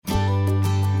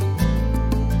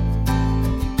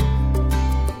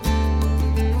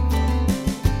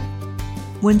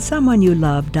When someone you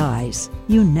love dies,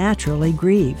 you naturally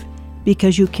grieve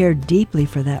because you care deeply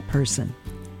for that person.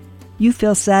 You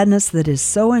feel sadness that is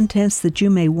so intense that you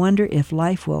may wonder if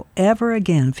life will ever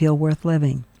again feel worth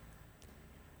living.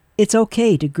 It's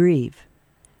okay to grieve.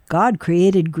 God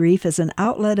created grief as an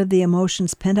outlet of the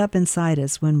emotions pent up inside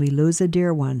us when we lose a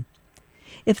dear one.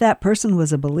 If that person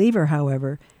was a believer,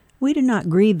 however, we do not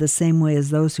grieve the same way as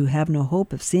those who have no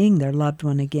hope of seeing their loved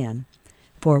one again.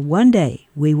 For one day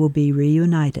we will be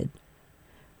reunited.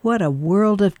 What a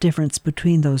world of difference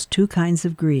between those two kinds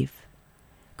of grief.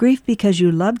 Grief because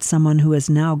you loved someone who is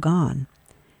now gone,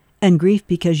 and grief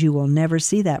because you will never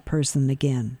see that person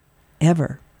again,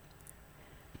 ever.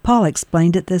 Paul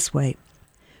explained it this way: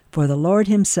 "For the Lord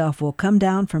himself will come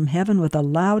down from heaven with a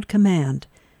loud command,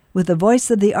 with the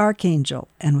voice of the archangel,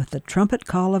 and with the trumpet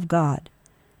call of God,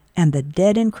 and the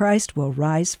dead in Christ will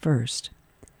rise first.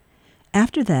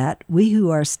 After that, we who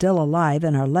are still alive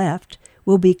and are left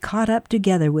will be caught up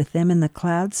together with them in the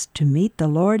clouds to meet the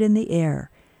Lord in the air,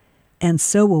 and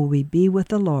so will we be with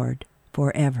the Lord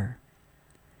forever."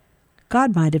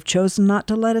 God might have chosen not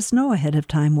to let us know ahead of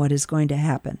time what is going to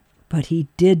happen, but He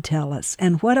did tell us,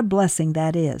 and what a blessing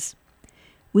that is.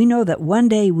 We know that one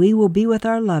day we will be with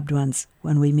our loved ones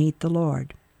when we meet the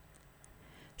Lord.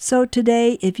 So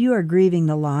today, if you are grieving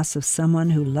the loss of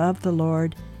someone who loved the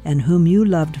Lord and whom you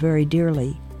loved very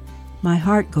dearly, my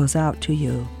heart goes out to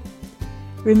you.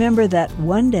 Remember that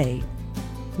one day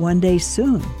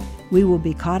soon, we will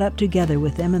be caught up together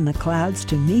with them in the clouds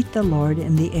to meet the Lord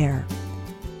in the air.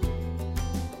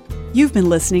 You've been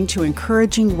listening to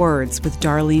Encouraging Words with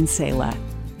Darlene Sala.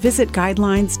 Visit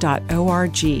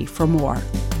guidelines.org for more.